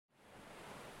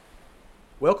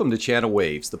Welcome to Channel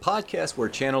Waves, the podcast where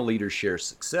channel leaders share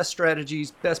success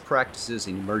strategies, best practices,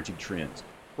 and emerging trends,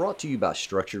 brought to you by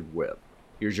Structured Web.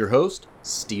 Here's your host,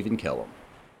 Stephen Kellum.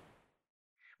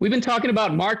 We've been talking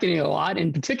about marketing a lot.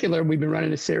 In particular, we've been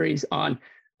running a series on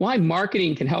why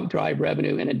marketing can help drive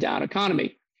revenue in a down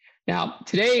economy. Now,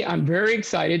 today, I'm very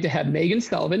excited to have Meaghan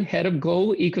Sullivan, Head of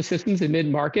Global Ecosystems and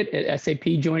Mid-Market at SAP,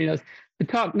 joining us to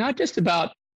talk not just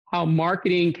about how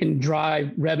marketing can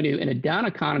drive revenue in a down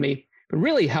economy, but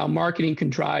really how marketing can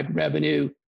drive revenue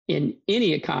in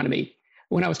any economy.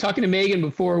 When I was talking to Meaghan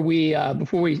before we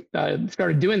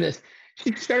started doing this,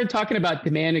 she started talking about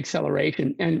demand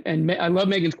acceleration. And I love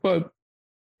Meaghan's quote.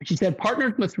 She said,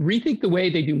 partners must rethink the way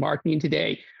they do marketing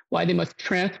today, why they must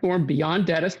transform beyond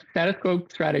status quo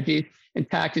strategies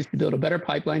and tactics to build a better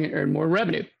pipeline and earn more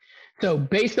revenue. So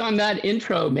based on that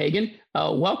intro, Meaghan,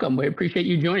 welcome. We appreciate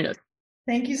you joining us.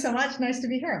 Thank you so much. Nice to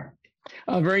be here.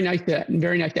 Very nice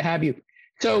to have you.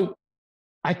 So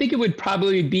I think it would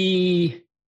probably be,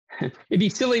 it'd be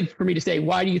silly for me to say,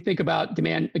 why do you think about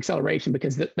demand acceleration?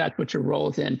 Because that's what your role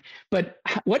is in. But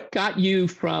what got you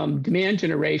from demand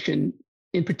generation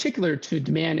in particular to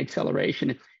demand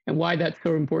acceleration, and why that's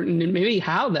so important, and maybe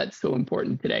how that's so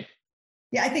important today?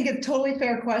 Yeah, I think a totally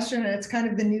fair question. And it's kind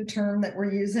of the new term that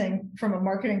we're using from a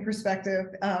marketing perspective,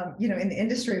 in the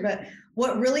industry. But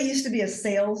what really used to be a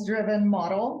sales-driven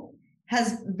model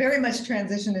has very much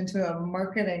transitioned into a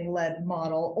marketing-led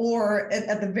model, or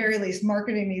at the very least,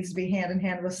 marketing needs to be hand in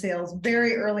hand with sales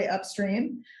very early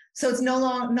upstream. So it's no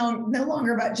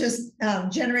longer about just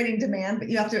generating demand, but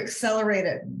you have to accelerate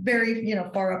it very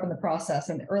far up in the process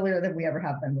and earlier than we ever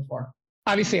have been before.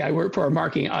 Obviously, I work for a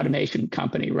marketing automation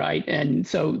company, right? And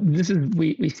so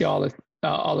we see all this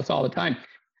all the time.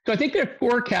 So I think there are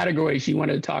four categories you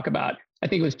wanted to talk about. I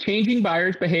think it was changing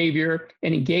buyers' behavior,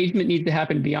 and engagement needs to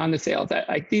happen beyond the sales.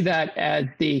 I see that as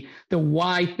the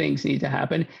why things need to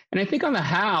happen. And I think on the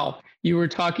how, you were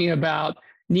talking about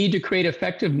need to create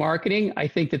effective marketing. I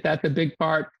think that's a big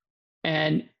part.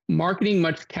 And marketing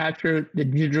must capture the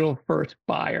digital first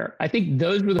buyer. I think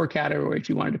those were the four categories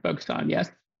you wanted to focus on, yes?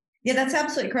 Yeah, that's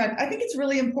absolutely correct. I think it's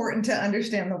really important to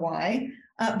understand the why.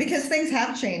 Because things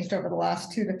have changed over the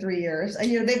last 2 to 3 years.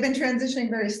 They've been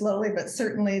transitioning very slowly, but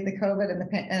certainly the COVID and the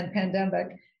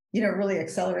pandemic, really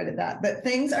accelerated that. But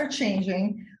things are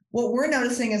changing. What we're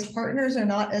noticing is partners are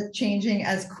not changing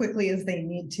as quickly as they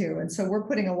need to. And so we're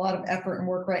putting a lot of effort and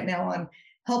work right now on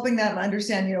helping them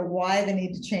understand, why they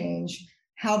need to change,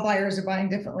 how buyers are buying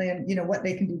differently, and, what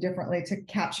they can do differently to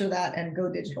capture that and go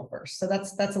digital first. So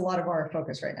that's a lot of our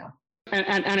focus right now.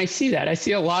 And I see that. I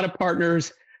see a lot of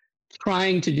partners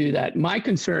trying to do that. My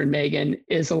concern, Meaghan,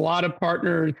 is a lot of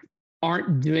partners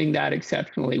aren't doing that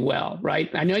exceptionally well, right?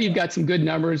 I know you've got some good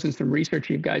numbers and some research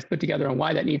you guys put together on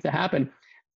why that needs to happen,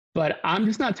 but I'm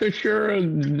just not so sure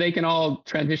they can all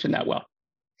transition that well.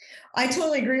 I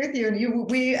totally agree with you.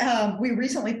 And we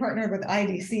recently partnered with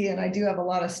IDC, and I do have a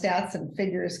lot of stats and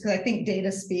figures because I think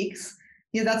data speaks.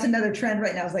 That's another trend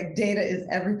right now, is like data is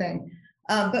everything.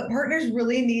 But partners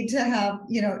really need to have,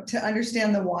 to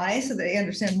understand the why, so that they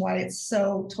understand why it's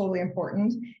so totally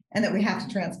important, and that we have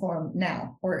to transform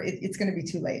now, or it's going to be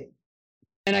too late.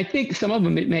 And I think some of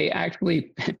them, it may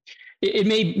actually, it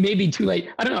may be too late.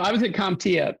 I don't know. I was at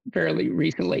CompTIA fairly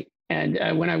recently,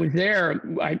 and when I was there,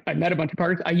 I met a bunch of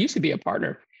partners. I used to be a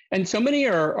partner, and so many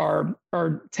are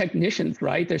technicians,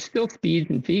 right? There's still speeds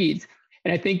and feeds.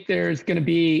 And I think there's going to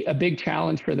be a big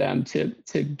challenge for them to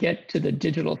get to the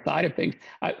digital side of things.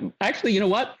 Actually, you know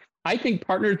what? I think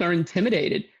partners are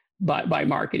intimidated by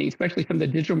marketing, especially from the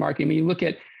digital marketing. When you look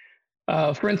at,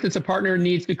 for instance, a partner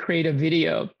needs to create a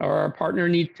video, or a partner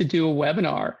needs to do a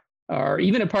webinar, or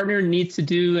even a partner needs to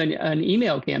do an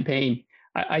email campaign.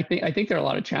 I think there are a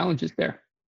lot of challenges there.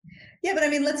 Yeah, but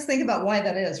let's think about why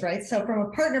that is, right? So from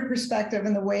a partner perspective,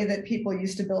 and the way that people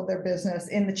used to build their business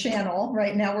in the channel,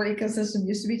 right now where ecosystem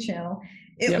used to be channel,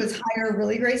 it was hire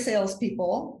really great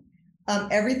salespeople.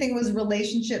 Everything was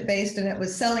relationship based, and it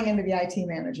was selling into the IT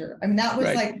manager. That was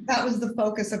that was the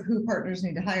focus of who partners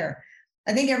need to hire.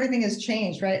 I think everything has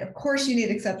changed, right? Of course, you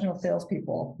need exceptional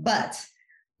salespeople, but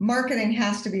marketing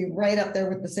has to be right up there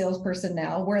with the salesperson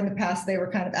now, where in the past they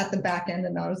were kind of at the back end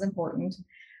and not as important.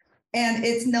 And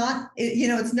it's not,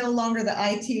 it's no longer the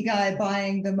IT guy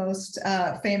buying the most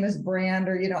famous brand,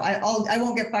 or, I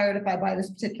won't get fired if I buy this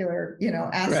particular,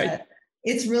 asset. Right.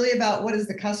 It's really about, what is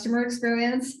the customer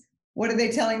experience? What are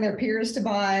they telling their peers to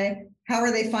buy? How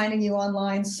are they finding you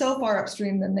online so far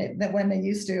upstream than when they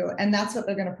used to? And that's what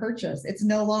they're going to purchase. It's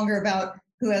no longer about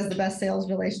who has the best sales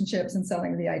relationships and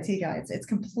selling to the IT guys. It's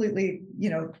completely,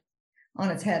 on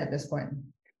its head at this point.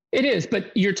 It is,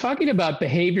 but you're talking about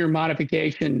behavior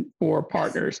modification for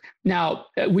partners. Now,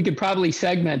 we could probably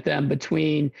segment them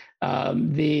between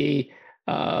the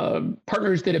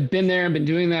partners that have been there and been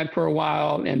doing that for a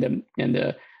while, and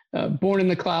the born in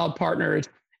the cloud partners.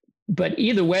 But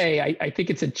either way, I think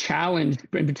it's a challenge,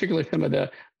 in particular some of the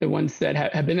ones that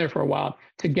have been there for a while,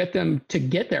 to get them to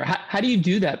get there. How do you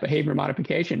do that behavior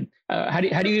modification? How do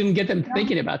you even get them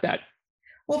thinking about that?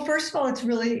 Well, first of all, it's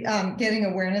really getting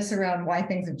awareness around why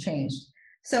things have changed.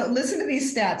 So listen to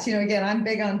these stats. Again, I'm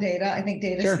big on data. I think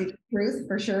data speaks truth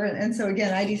for sure. And so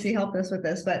again, IDC helped us with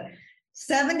this, but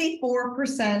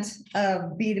 74%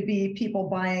 of B2B people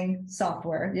buying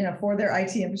software, for their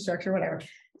IT infrastructure, whatever,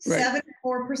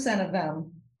 74% of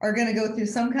them are going to go through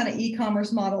some kind of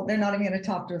e-commerce model. They're not even going to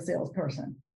talk to a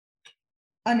salesperson.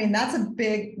 I mean, that's a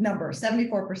big number,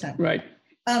 74%. Right.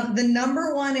 The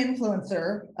number one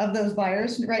influencer of those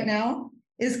buyers right now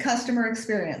is customer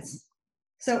experience.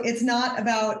 So it's not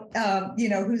about,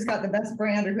 who's got the best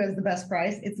brand or who has the best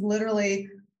price. It's literally,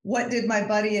 what did my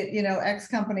buddy at, X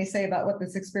company say about what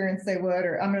this experience they would,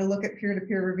 or I'm going to look at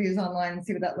peer-to-peer reviews online and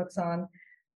see what that looks on.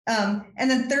 And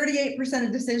then 38%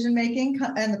 of decision-making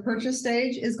and the purchase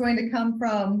stage is going to come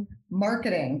from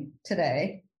marketing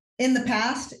today. In the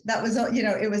past, that was,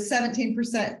 it was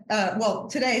 17%. Well,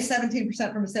 today,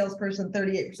 17% from a salesperson,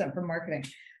 38% from marketing.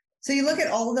 So you look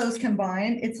at all of those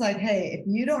combined, it's like, hey, if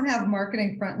you don't have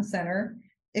marketing front and center,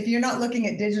 if you're not looking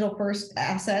at digital first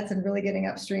assets and really getting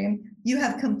upstream, you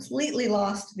have completely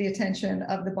lost the attention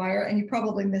of the buyer, and you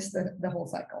probably missed the whole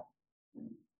cycle.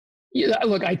 Yeah,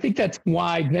 look, I think that's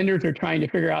why vendors are trying to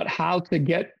figure out how to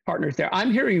get partners there.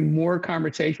 I'm hearing more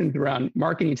conversations around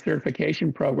marketing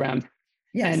certification programs.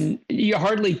 Yes. And you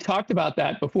hardly talked about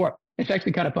that before. It's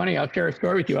actually kind of funny. I'll share a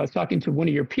story with you. I was talking to one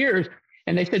of your peers,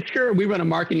 and they said, sure, we run a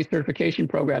marketing certification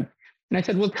program. And I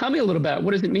said, well, tell me a little bit.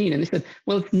 What does it mean? And they said,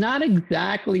 well, it's not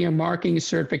exactly a marketing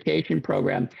certification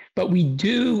program, but we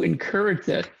do encourage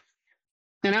this.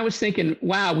 And I was thinking,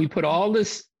 wow, we put all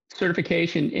this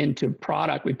certification into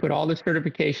product. We put all this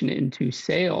certification into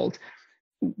sales.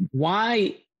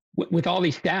 Why, with all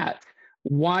these stats,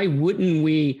 why wouldn't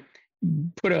we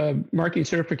put a marketing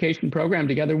certification program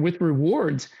together with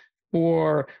rewards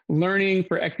for learning,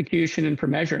 for execution, and for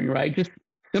measuring, right? Just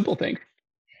simple things.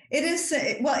 It is,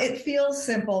 well, it feels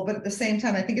simple, but at the same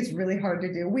time, I think it's really hard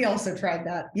to do. We also tried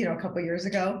that, a couple of years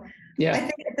ago. Yeah. I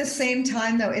think at the same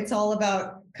time, though, it's all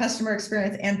about customer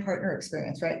experience and partner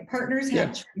experience, right? Partners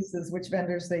have choices which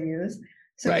vendors they use.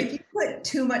 So if you put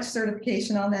too much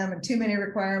certification on them and too many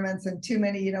requirements and too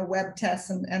many, web tests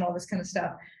and all this kind of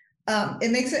stuff,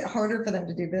 it makes it harder for them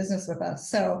to do business with us.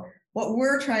 So what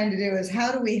we're trying to do is,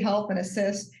 how do we help and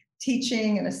assist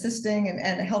teaching and assisting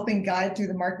and helping guide through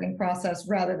the marketing process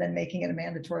rather than making it a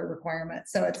mandatory requirement.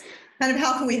 So it's kind of,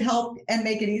 how can we help and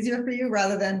make it easier for you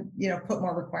rather than, put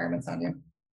more requirements on you.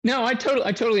 No, I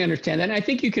totally understand that. And I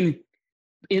think you can,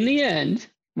 in the end,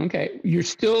 you're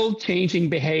still changing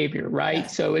behavior, right?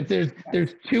 Yes. So there's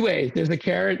two ways. There's a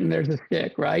carrot and there's a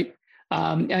stick, right?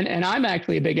 And I'm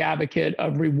actually a big advocate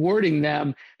of rewarding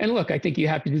them. And look, I think you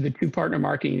have to do the two-partner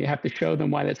marketing. You have to show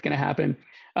them why that's going to happen.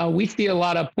 We see a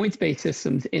lot of points-based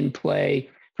systems in play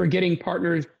for getting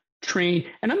partners trained.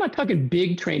 And I'm not talking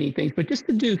big training things, but just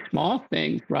to do small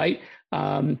things, right?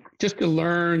 Just to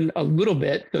learn a little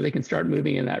bit so they can start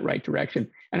moving in that right direction.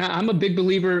 And I'm a big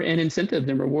believer in incentives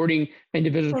and rewarding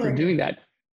individuals for doing that.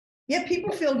 Yeah,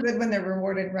 people feel good when they're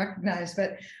rewarded and recognized.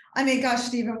 But I mean, gosh,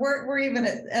 Stephen, we're even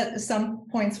at some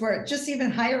points where just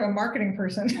even hire a marketing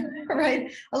person,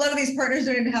 right? A lot of these partners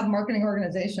don't even have marketing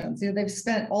organizations. They've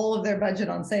spent all of their budget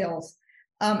on sales.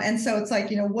 And so it's like,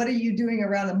 what are you doing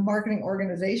around a marketing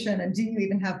organization? And do you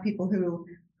even have people who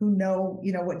know,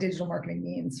 what digital marketing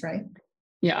means, right?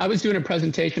 Yeah, I was doing a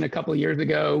presentation a couple of years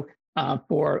ago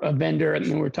for a vendor, and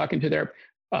we were talking to their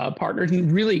partners,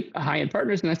 and really high-end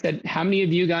partners. And I said, how many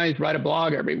of you guys write a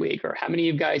blog every week? Or how many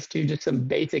of you guys do just some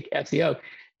basic SEO?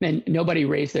 And nobody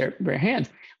raised their hands.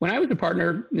 When I was a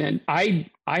partner, and I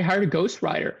hired a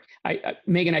ghostwriter.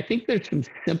 Meaghan, I think there's some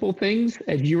simple things,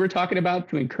 as you were talking about,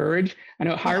 to encourage. I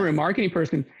know hire a marketing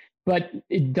person, but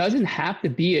it doesn't have to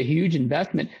be a huge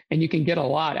investment, and you can get a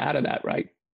lot out of that, right?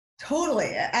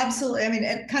 Totally, absolutely. I mean,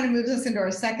 it kind of moves us into our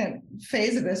second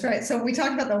phase of this, right? So we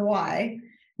talked about the why.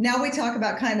 Now we talk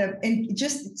about kind of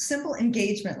just simple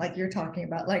engagement, like you're talking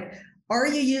about. Like, are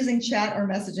you using chat or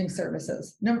messaging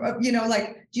services?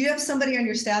 Like, do you have somebody on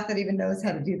your staff that even knows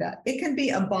how to do that? It can be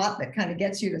a bot that kind of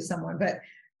gets you to someone, but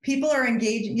people are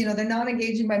engaging, they're not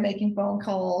engaging by making phone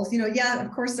calls. Yeah,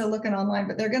 of course they're looking online,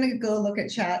 but they're going to go look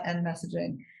at chat and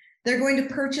messaging. They're going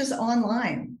to purchase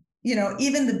online.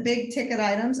 Even the big ticket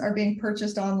items are being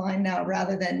purchased online now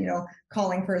rather than,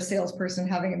 calling for a salesperson,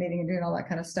 having a meeting and doing all that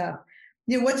kind of stuff.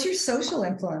 What's your social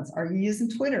influence? Are you using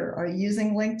Twitter? Are you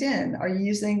using LinkedIn? Are you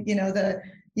using,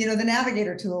 the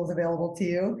navigator tools available to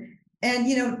you?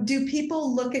 And, do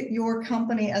people look at your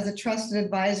company as a trusted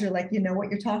advisor, like, what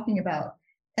you're talking about?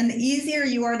 And the easier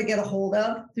you are to get a hold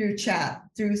of through chat,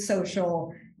 through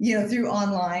social, through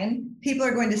online, people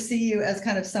are going to see you as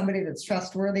kind of somebody that's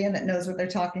trustworthy and that knows what they're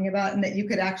talking about, and that you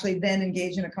could actually then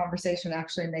engage in a conversation,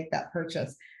 actually make that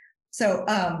purchase. So,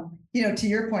 to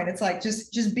your point, it's like,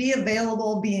 just be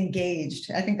available, be engaged.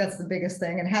 I think that's the biggest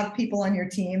thing, and have people on your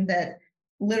team that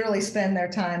literally spend their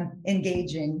time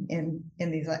engaging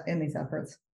in these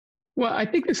efforts. Well, I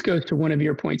think this goes to one of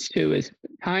your points too, is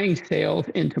tying sales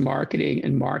into marketing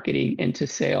and marketing into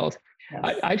sales.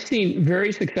 Yes. I've seen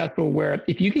very successful where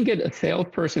if you can get a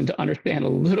salesperson to understand a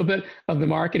little bit of the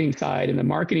marketing side and the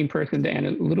marketing person to and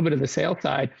a little bit of the sales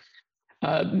side,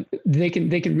 they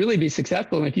can really be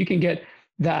successful. And if you can get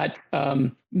that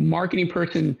marketing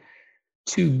person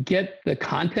to get the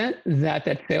content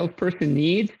that salesperson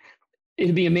needs,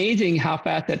 it'd be amazing how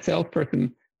fast that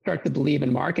salesperson starts to believe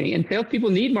in marketing. And salespeople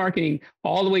need marketing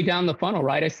all the way down the funnel,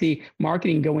 right? I see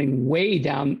marketing going way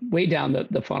down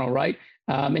the funnel, right?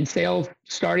 And sales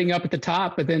starting up at the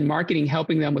top, but then marketing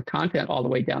helping them with content all the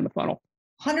way down the funnel.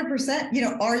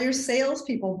 100%. Are your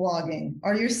salespeople blogging?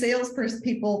 Are your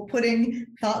salespeople putting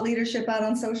thought leadership out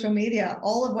on social media?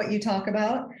 All of what you talk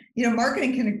about,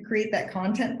 marketing can create that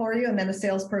content for you, and then a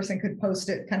salesperson could post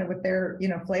it kind of with their,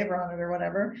 flavor on it or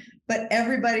whatever. But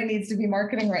everybody needs to be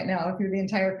marketing right now through the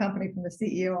entire company, from the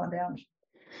CEO on down.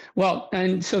 Well,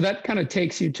 and so that kind of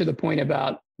takes you to the point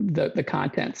about the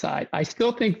content side. I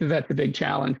still think that that's a big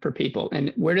challenge for people.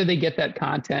 And where do they get that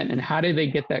content, and how do they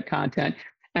get that content?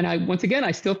 And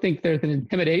I still think there's an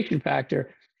intimidation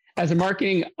factor. As a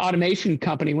marketing automation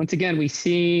company, once again, we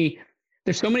see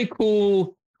there's so many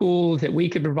cool tools that we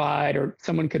could provide, or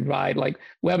someone could provide, like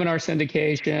webinar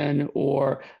syndication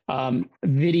or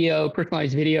video,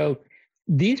 personalized video.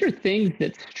 These are things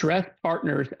that stress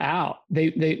partners out.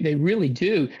 They really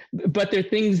do, but they're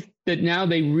things that now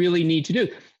they really need to do.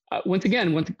 Once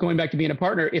going back to being a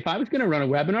partner, if I was going to run a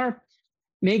webinar,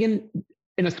 Meaghan,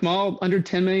 in a small under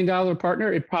 $10 million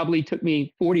partner, it probably took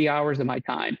me 40 hours of my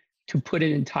time to put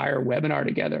an entire webinar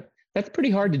together. That's pretty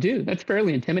hard to do. That's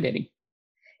fairly intimidating.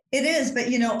 It is, but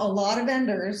a lot of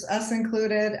vendors, us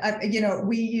included,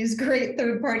 we use great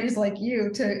third parties like you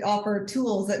to offer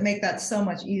tools that make that so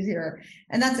much easier.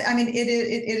 And it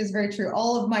is very true.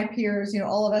 All of my peers,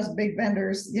 all of us big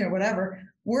vendors, whatever,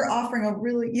 we're offering a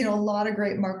really, a lot of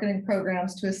great marketing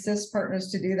programs to assist partners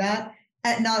to do that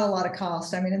at not a lot of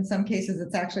cost. In some cases,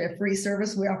 it's actually a free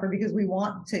service we offer because we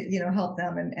want to, help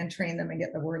them and train them and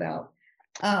get the word out.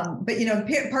 But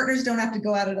partners don't have to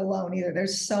go at it alone either.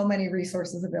 There's so many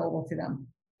resources available to them.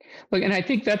 Look, and I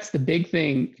think that's the big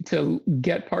thing, to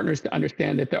get partners to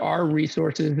understand that there are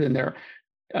resources, and there.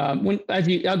 I'll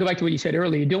go back to what you said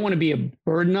earlier. You don't want to be a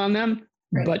burden on them,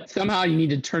 right, but somehow you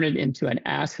need to turn it into an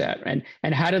asset.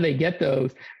 And how do they get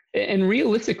those? And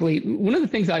realistically, one of the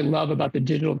things I love about the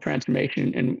digital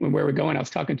transformation and where we're going, I was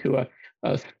talking to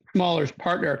a smaller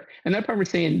partner, and that partner was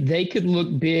saying they could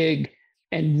look big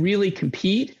and really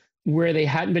compete where they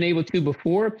hadn't been able to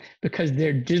before because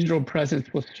their digital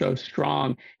presence was so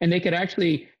strong, and they could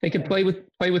play with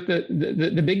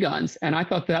the big guns. And I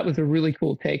thought that was a really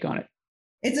cool take on it.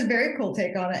 It's a very cool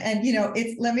take on it. And,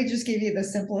 let me just give you the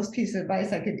simplest piece of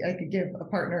advice I could give a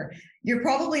partner. You're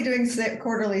probably doing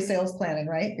quarterly sales planning,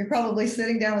 right? You're probably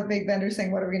sitting down with big vendors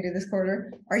saying, what are we going to do this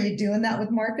quarter? Are you doing that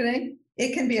with marketing?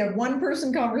 It can be a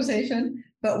one-person conversation,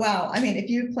 but wow. If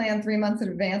you plan 3 months in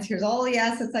advance, here's all the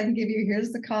assets I can give you.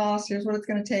 Here's the cost. Here's what it's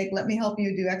going to take. Let me help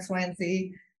you do X, Y, and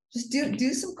Z. Just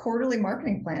do some quarterly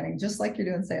marketing planning, just like you're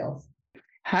doing sales.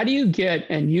 How do you get,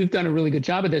 and you've done a really good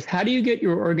job of this, how do you get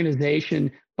your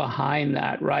organization behind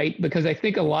that, right? Because I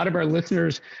think a lot of our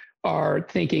listeners are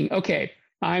thinking, okay,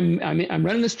 I'm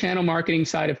running this channel marketing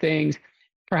side of things.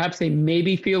 Perhaps they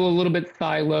maybe feel a little bit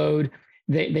siloed.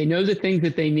 They know the things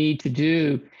that they need to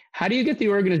do. How do you get the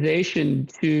organization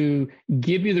to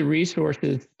give you the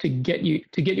resources to get you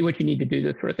what you need to do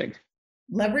this sort of things?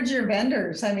 Leverage your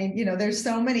vendors. There's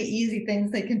so many easy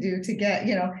things they can do to get,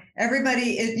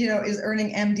 everybody is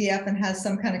earning MDF and has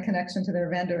some kind of connection to their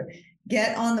vendor.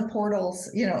 Get on the portals,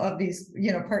 of these,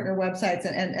 partner websites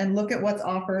and look at what's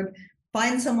offered.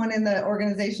 Find someone in the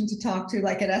organization to talk to,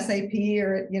 like at SAP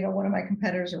or at, one of my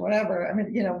competitors or whatever.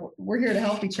 We're here to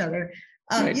help each other.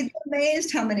 Right. You'd be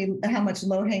amazed how much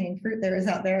low-hanging fruit there is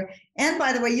out there. And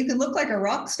by the way, you can look like a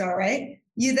rock star, right?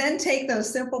 You then take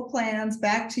those simple plans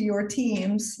back to your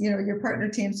teams, your partner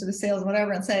teams, to the sales,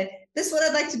 whatever, and say, this is what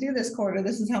I'd like to do this quarter.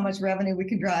 This is how much revenue we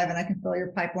can drive, and I can fill your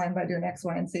pipeline by doing X,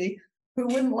 Y, and Z. Who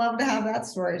wouldn't love to have that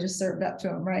story just served up to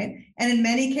them, right? And in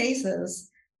many cases,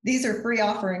 these are free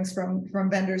offerings from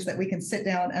vendors that we can sit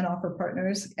down and offer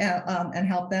partners and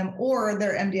help them, or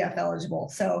they're MDF eligible.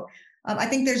 So I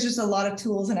think there's just a lot of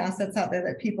tools and assets out there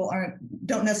that people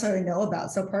don't necessarily know about.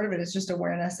 So part of it is just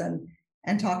awareness and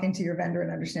talking to your vendor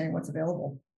and understanding what's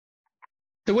available.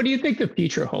 So what do you think the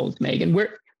future holds, Meaghan?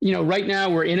 Right now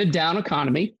we're in a down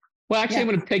economy. Well, actually, I'm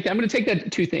going to take that to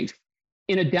two things.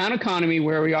 In a down economy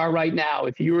where we are right now,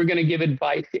 if you were going to give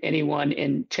advice to anyone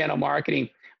in channel marketing,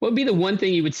 what would be the one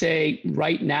thing you would say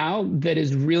right now that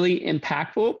is really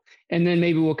impactful? And then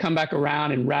maybe we'll come back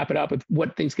around and wrap it up with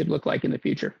what things could look like in the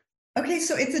future. Okay,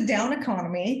 so it's a down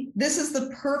economy. This is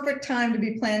the perfect time to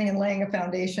be planning and laying a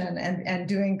foundation and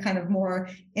doing kind of more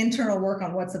internal work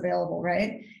on what's available,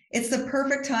 right? It's the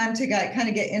perfect time to kind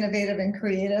of get innovative and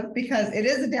creative, because it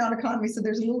is a down economy. So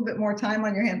there's a little bit more time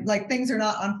on your hands. Like, things are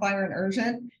not on fire and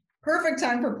urgent. Perfect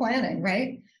time for planning,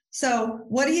 right? So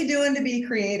what are you doing to be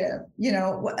creative?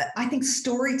 I think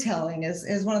storytelling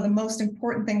is one of the most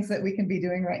important things that we can be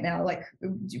doing right now, like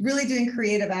really doing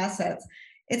creative assets.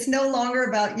 It's no longer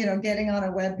about, getting on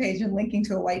a web page and linking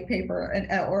to a white paper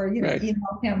or right.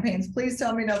 email campaigns. Please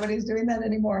tell me nobody's doing that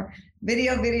anymore.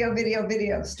 Video,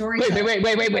 storytelling.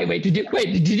 Wait.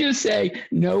 Did you just say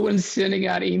no one's sending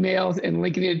out emails and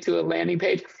linking it to a landing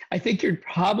page? I think you're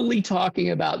probably talking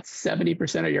about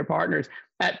 70% of your partners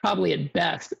probably at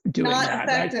best doing not that.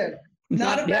 Effective. Right?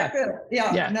 Not effective.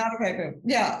 Yeah, not effective.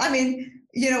 Yeah, I mean,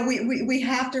 we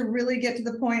have to really get to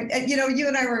the point. You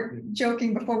and I were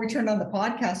joking before we turned on the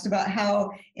podcast about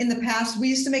how in the past we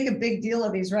used to make a big deal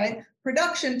of these, right?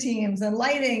 Production teams and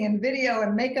lighting and video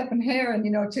and makeup and hair, and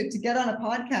to get on a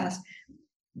podcast.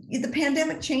 The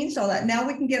pandemic changed all that. Now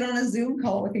we can get on a Zoom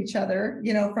call with each other.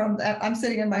 I'm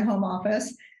sitting in my home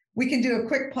office. We can do a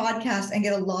quick podcast and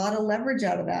get a lot of leverage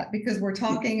out of that, because we're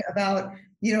talking about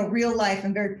real life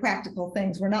and very practical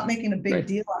things. We're not making a big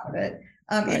deal out of it.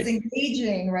 It's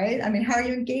engaging, right? I mean, how are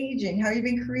you engaging? How are you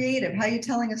being creative? How are you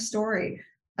telling a story?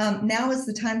 Now is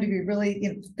the time to be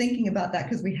really thinking about that,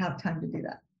 because we have time to do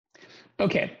that.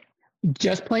 Okay.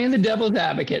 Just playing the devil's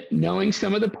advocate, knowing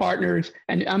some of the partners,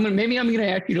 and I'm going to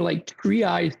ask you to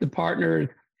triage the partners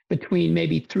between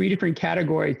maybe 3 different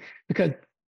categories, because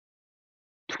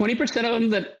 20%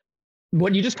 of them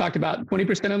what you just talked about, 20%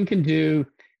 of them can do,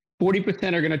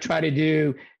 40% are going to try to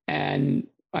do, and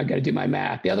I got to do my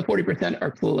math. The other 40%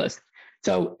 are clueless.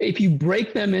 So if you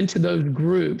break them into those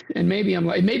groups, and it may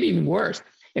be even worse.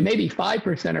 It may be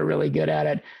 5% are really good at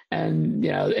it, and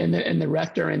and the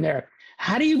rest are in there.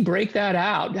 How do you break that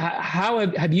out? How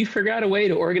have you figured out a way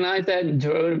to organize that and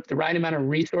devote the right amount of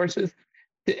resources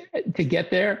to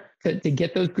get there, to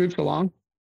get those groups along?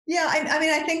 Yeah, I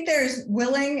mean, I think there's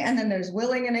willing, and then there's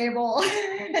willing and able.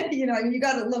 You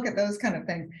got to look at those kind of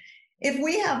things. If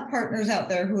we have partners out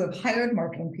there who have hired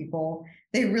marketing people,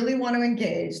 they really want to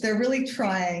engage, they're really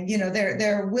trying,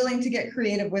 they're willing to get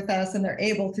creative with us, and they're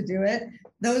able to do it.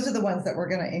 Those are the ones that we're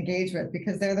going to engage with,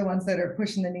 because they're the ones that are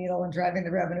pushing the needle and driving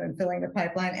the revenue and filling the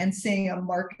pipeline and seeing a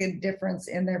marked difference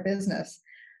in their business.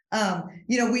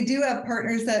 We do have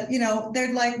partners that,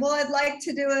 they're like, well, I'd like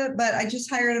to do it, but I just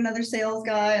hired another sales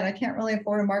guy and I can't really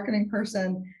afford a marketing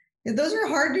person. Those are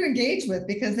hard to engage with,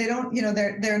 because they don't,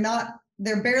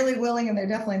 they're barely willing, and they're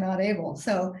definitely not able.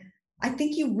 So I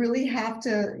think you really have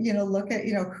to, look at,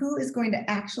 who is going to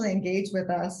actually engage with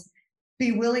us,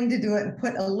 be willing to do it, and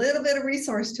put a little bit of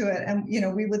resource to it. And,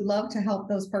 we would love to help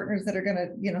those partners that are going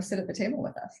to, sit at the table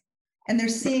with us. And they're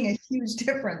seeing a huge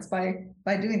difference by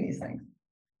doing these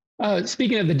things.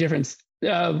 Speaking of the difference,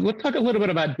 let's talk a little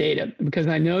bit about data, because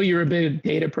I know you're a big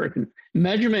data person.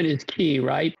 Measurement is key,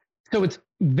 right? So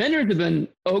vendors have been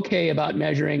okay about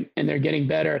measuring, and they're getting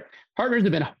better. Partners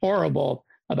have been horrible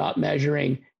about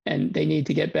measuring, and they need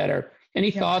to get better.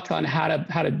 Any thoughts on how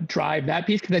to drive that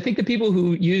piece? Because I think the people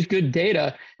who use good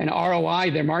data and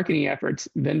ROI their marketing efforts,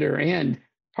 vendor and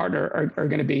partner, are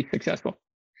going to be successful.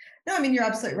 No, I mean, you're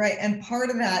absolutely right. And part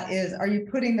of that is, are you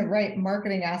putting the right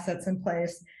marketing assets in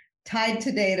place, tied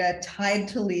to data, tied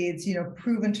to leads,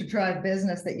 proven to drive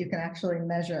business that you can actually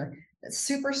measure? That's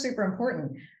super, super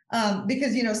important.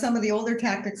 Because, some of the older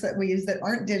tactics that we use that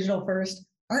aren't digital first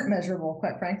aren't measurable,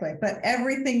 quite frankly. But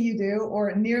everything you do,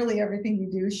 or nearly everything you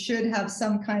do, should have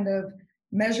some kind of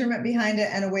measurement behind it,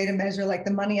 and a way to measure, like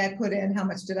the money I put in, how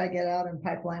much did I get out in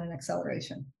pipeline and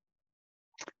acceleration?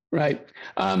 Right.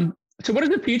 So what does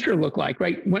the future look like,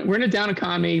 right? We're in a down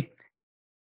economy.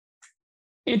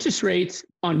 Interest rates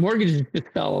on mortgages just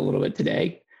fell a little bit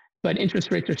today, but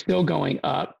interest rates are still going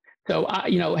up. So, I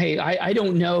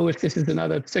don't know if this is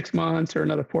another 6 months or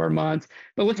another 4 months,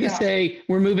 but let's just say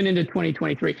we're moving into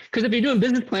 2023. Because if you're doing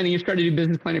business planning, you start to do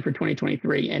business planning for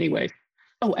 2023 anyways.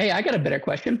 Oh, hey, I got a better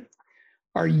question.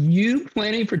 Are you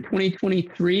planning for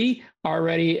 2023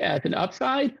 already as an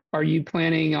upside? Are you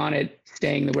planning on it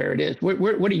staying the where it is? What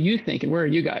are you thinking? Where are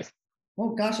you guys?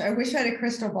 Oh gosh, I wish I had a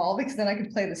crystal ball because then I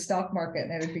could play the stock market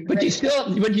and it would be great. But you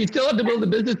still have to build a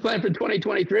business plan for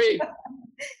 2023.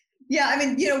 Yeah, I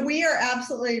mean, we are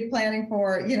absolutely planning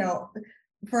for,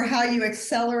 for how you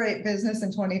accelerate business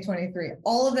in 2023.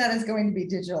 All of that is going to be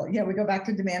digital. Yeah, we go back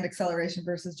to demand acceleration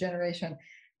versus generation.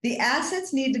 The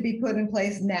assets need to be put in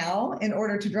place now in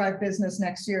order to drive business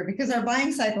next year because our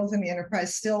buying cycles in the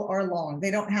enterprise still are long.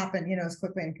 They don't happen, as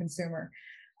quickly in consumer.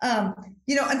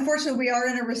 Unfortunately, we are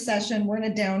in a recession. We're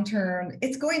in a downturn.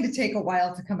 It's going to take a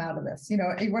while to come out of this.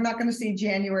 We're not going to see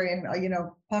January and,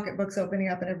 pocketbooks opening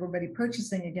up and everybody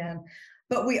purchasing again.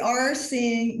 But we are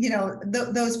seeing,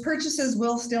 those purchases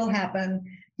will still happen.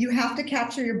 You have to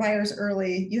capture your buyers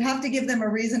early. You have to give them a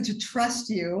reason to trust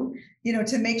you,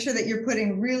 to make sure that you're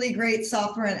putting really great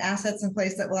software and assets in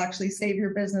place that will actually save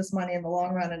your business money in the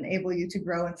long run and enable you to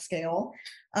grow and scale.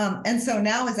 And so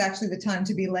now is actually the time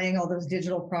to be laying all those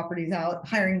digital properties out,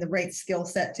 hiring the right skill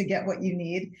set to get what you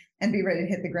need and be ready to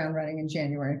hit the ground running in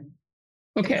January.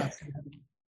 Okay.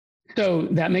 So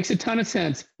that makes a ton of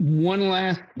sense. One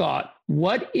last thought.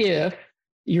 What if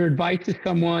your advice to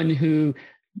someone who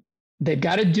they've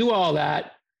got to do all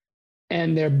that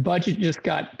and their budget just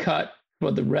got cut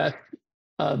for the rest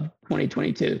of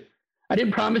 2022? I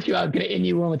didn't promise you I was going to end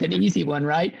you with an easy one,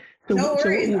 right? So, no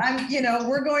worries.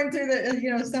 We're going through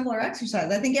the, similar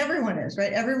exercise. I think everyone is,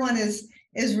 right? Everyone is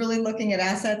really looking at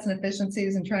assets and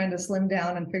efficiencies and trying to slim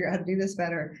down and figure out how to do this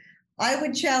better. I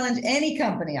would challenge any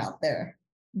company out there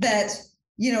that,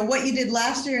 what you did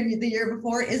last year and the year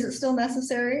before, is it still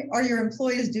necessary? Are your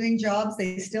employees doing jobs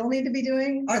they still need to be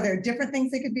doing? Are there different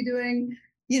things they could be doing?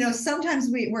 Sometimes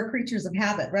we're creatures of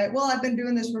habit, right? Well, I've been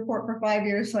doing this report for 5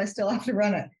 years, so I still have to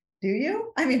run it. Do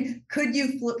you? I mean, could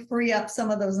you free up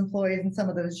some of those employees and some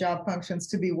of those job functions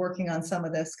to be working on some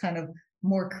of this kind of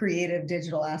more creative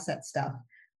digital asset stuff?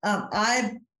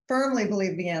 I firmly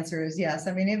believe the answer is yes.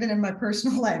 I mean, even in my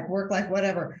personal life, work life,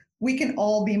 whatever, we can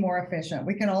all be more efficient.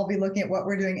 We can all be looking at what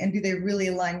we're doing and do they really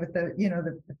align with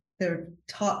the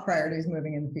top priorities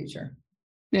moving in the future?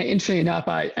 Yeah, interestingly enough,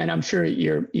 and I'm sure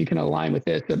you can align with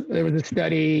this. There was a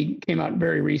study came out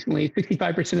very recently.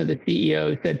 65% of the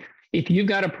CEOs said, if you've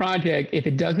got a project, if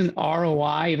it doesn't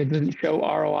ROI, if it doesn't show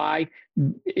ROI,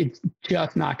 it's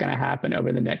just not going to happen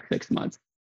over the next 6 months.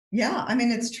 Yeah, I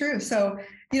mean, it's true. So,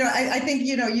 I think,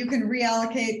 you can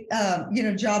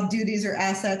reallocate, job duties or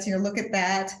assets, look at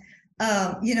that.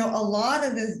 A lot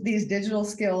of these digital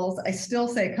skills, I still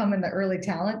say come in the early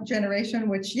talent generation,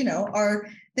 which,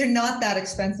 they're not that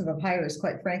expensive of hires,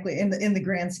 quite frankly, in the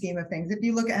grand scheme of things. If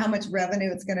you look at how much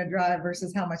revenue it's going to drive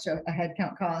versus how much a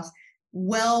headcount costs,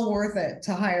 well worth it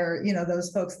to hire,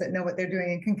 those folks that know what they're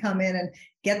doing and can come in and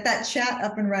get that chat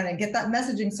up and running, get that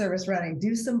messaging service running,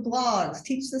 do some blogs,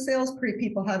 teach the sales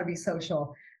people how to be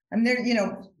social. And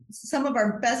they're, some of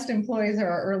our best employees are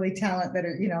our early talent that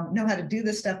are, know how to do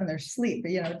this stuff in their sleep.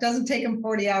 It doesn't take them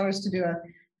 40 hours to do a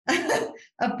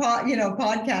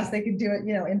podcast. They could do it,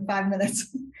 in 5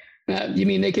 minutes. You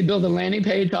mean they could build a landing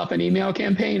page off an email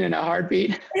campaign in a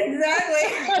heartbeat?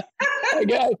 Exactly. I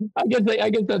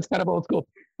guess that's kind of old school.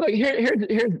 Like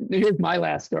here's my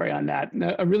last story on that.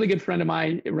 A really good friend of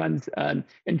mine runs an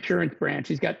insurance branch.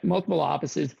 He's got multiple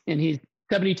offices, and he's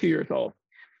 72 years old.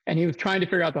 And he was trying to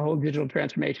figure out the whole digital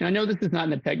transformation. I know this is not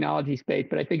in the technology space,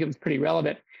 but I think it was pretty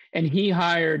relevant. And he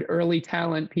hired early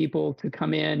talent people to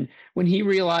come in when he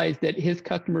realized that his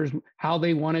customers, how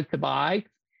they wanted to buy.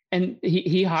 And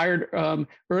he hired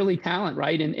early talent,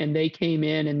 right? And they came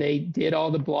in and they did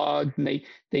all the blogs and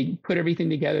they put everything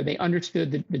together. They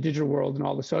understood the digital world and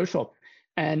all the social.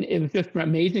 And it was just an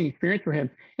amazing experience for him.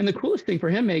 And the coolest thing for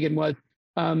him, Meaghan, was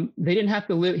they didn't have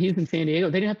to live, he's in San Diego,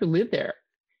 they didn't have to live there.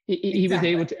 He was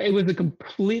able to, it was a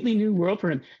completely new world for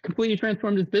him, completely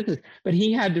transformed his business. But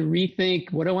he had to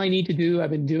rethink, what do I need to do?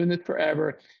 I've been doing this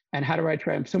forever. And how do I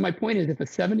try them? So my point is, if a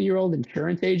 70-year-old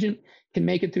insurance agent can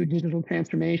make it through digital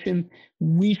transformation,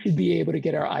 we should be able to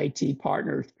get our IT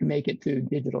partners to make it through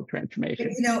digital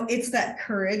transformation. It's that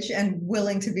courage and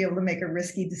willing to be able to make a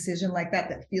risky decision like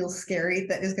that feels scary,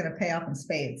 that is going to pay off in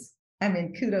spades. I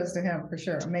mean, kudos to him for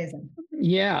sure. Amazing.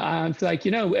 Yeah, it's like,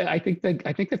 I think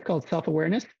that's called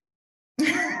self-awareness.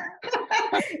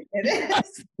 It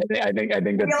is. I think that's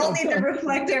we all need to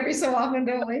reflect every so often,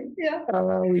 don't we? Yeah.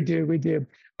 We do.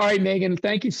 All right, Meaghan,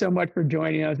 thank you so much for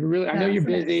joining us. I know you're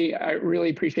busy. I really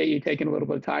appreciate you taking a little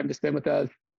bit of time to spend with us.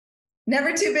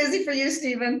 Never too busy for you,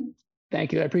 Stephen.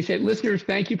 Thank you. I appreciate it. Listeners,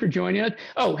 thank you for joining us.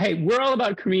 Oh, hey, we're all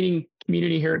about creating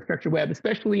community here at Structured Web,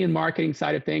 especially in marketing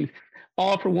side of things.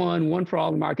 All for one for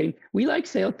all in marketing. We like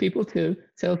salespeople too,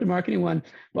 sales and marketing one,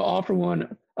 but all for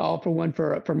one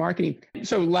for marketing.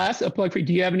 So last, a plug for you.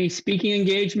 Do you have any speaking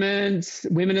engagements,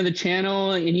 women of the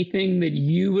channel, anything that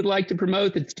you would like to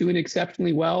promote that's doing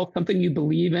exceptionally well, something you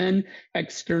believe in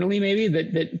externally maybe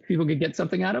that people could get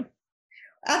something out of?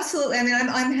 Absolutely. I mean,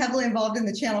 I'm heavily involved in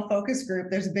the channel focus group.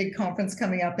 There's a big conference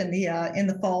coming up in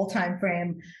the fall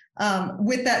timeframe.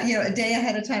 With that, a day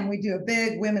ahead of time, we do a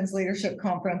big women's leadership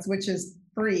conference, which is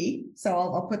free. So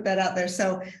I'll put that out there.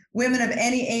 So women of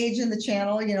any age in the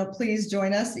channel, please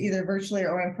join us either virtually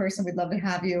or in person. We'd love to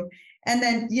have you. And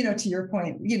then, to your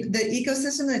point, the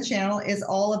ecosystem of the channel is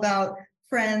all about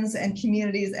friends and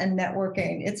communities and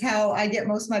networking. It's how I get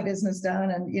most of my business done.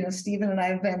 And, Stephen and I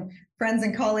have been friends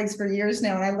and colleagues for years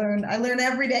now. And I learn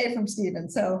every day from Stephen.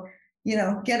 So,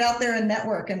 get out there and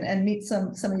network and meet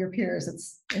some of your peers.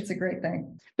 It's a great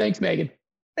thing. Thanks, Meaghan.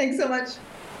 Thanks so much.